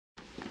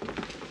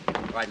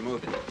Right,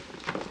 move it.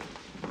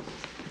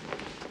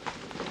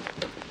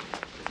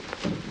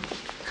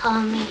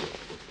 Call me.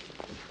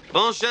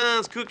 Bon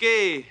chance,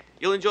 Cookie.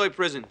 You'll enjoy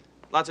prison.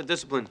 Lots of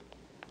discipline.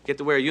 Get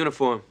to wear a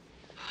uniform.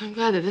 I'm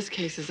glad that this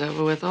case is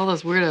over with. All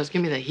those weirdos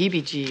give me the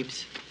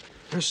heebie-jeebs.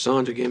 There's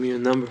Sandra gave me your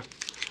number.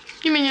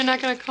 You mean you're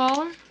not gonna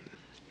call her?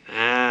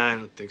 Nah, I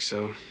don't think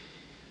so.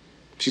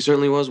 She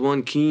certainly was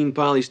one keen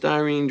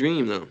polystyrene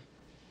dream, though.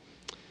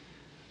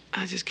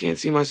 I just can't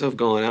see myself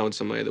going out with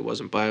somebody that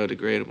wasn't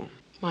biodegradable.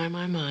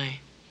 My.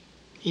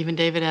 Even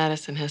David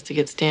Addison has to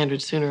get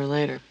standards sooner or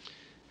later.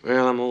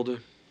 Well, I'm older,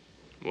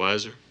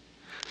 wiser.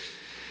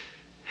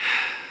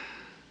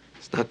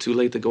 It's not too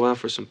late to go out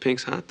for some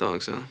Pink's hot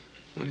dogs, huh?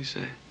 What do you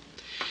say?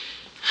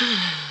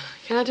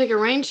 Can I take a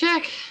rain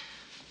check?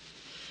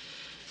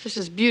 This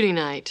is beauty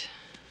night.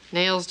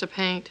 Nails to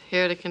paint,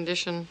 hair to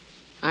condition,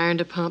 iron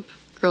to pump.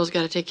 Girl's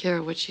got to take care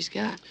of what she's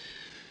got.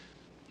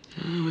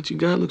 What you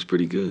got looks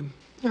pretty good.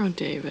 Oh,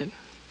 David.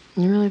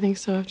 You really think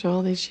so after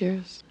all these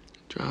years?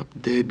 Drop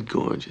dead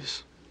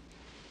gorgeous.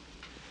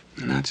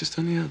 And not just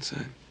on the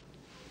outside.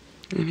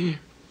 In here.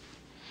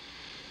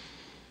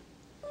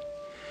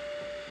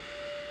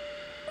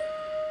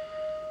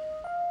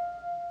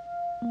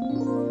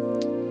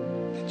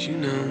 Did you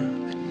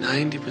know that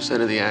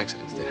 90% of the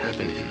accidents that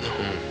happen in the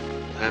home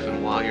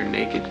happen while you're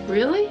naked?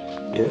 Really?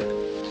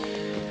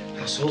 Yeah.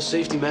 Household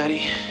safety,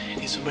 Maddie. You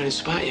need somebody to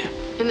spot you.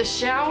 In the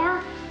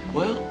shower?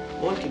 Well,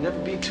 one can never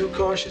be too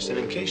cautious, and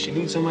in case you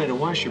need somebody to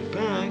wash your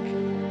back...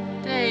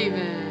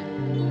 David.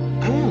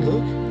 I won't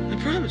look.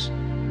 I promise.